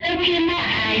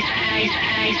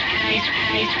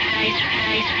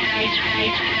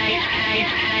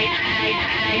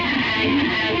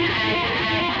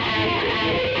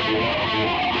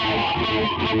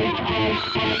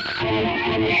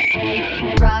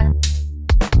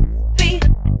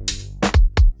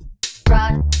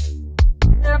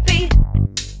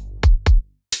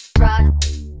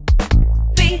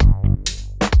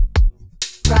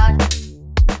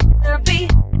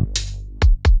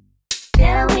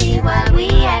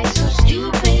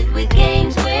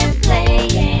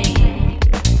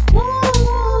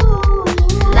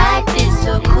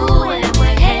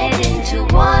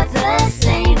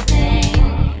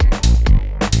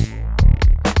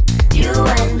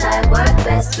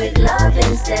With love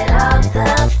instead of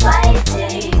the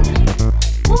fighting.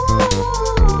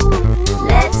 Ooh,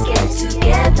 let's get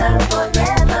together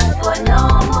forever, but no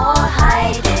more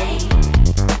hiding.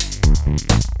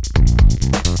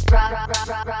 Rock, rock, rock,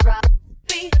 rock, rock,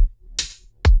 beat.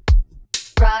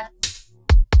 Rock,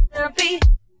 the beat.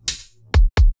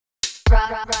 Rock,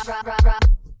 rock, rock, rock, rock, rock,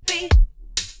 beat.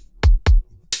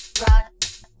 Rock,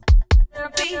 the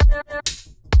beat.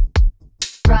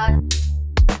 Rock.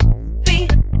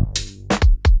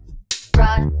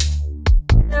 Rock,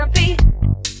 the beat.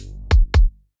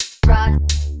 Rock,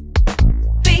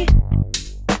 beat.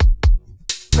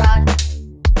 Rock,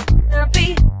 the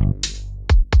beat.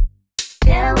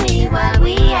 Tell me why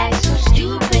we act so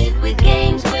stupid with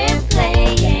games we're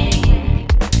playing.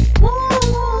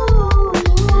 Ooh,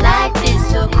 life is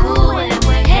so cool and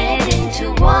we're heading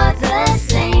towards the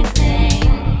same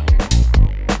thing.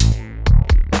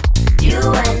 You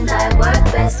and I work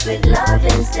best with love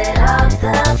instead of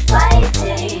the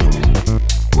fighting.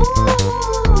 Ooh,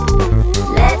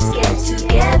 let's get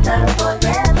together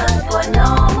forever, but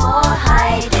no more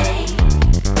hiding.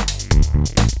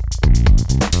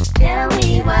 Tell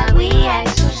me why we act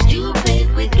so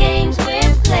stupid with games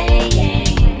we're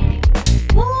playing.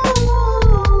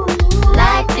 Ooh,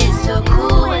 life is so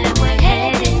cool and we're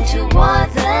heading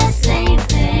towards the same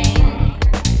thing.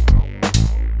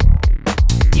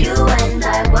 You and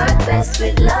I work best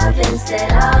with love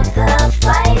instead of the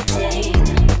fighting.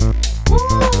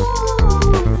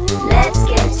 Ooh, let's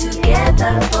get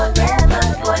together forever,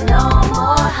 but no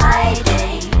more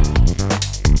hiding.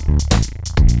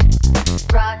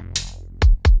 Rock,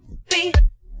 beat.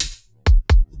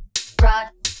 Rock,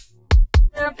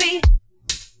 the beat.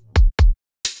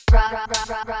 Rock, rock, rock,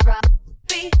 rock, rock, rock,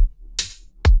 beat.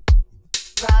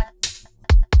 Rock,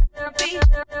 the beat.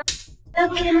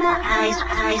 Look in my eyes,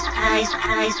 eyes, eyes,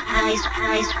 eyes, eyes,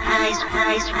 eyes, eyes,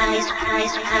 eyes, eyes,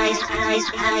 eyes, eyes,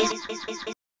 eyes, eyes,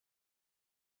 eyes.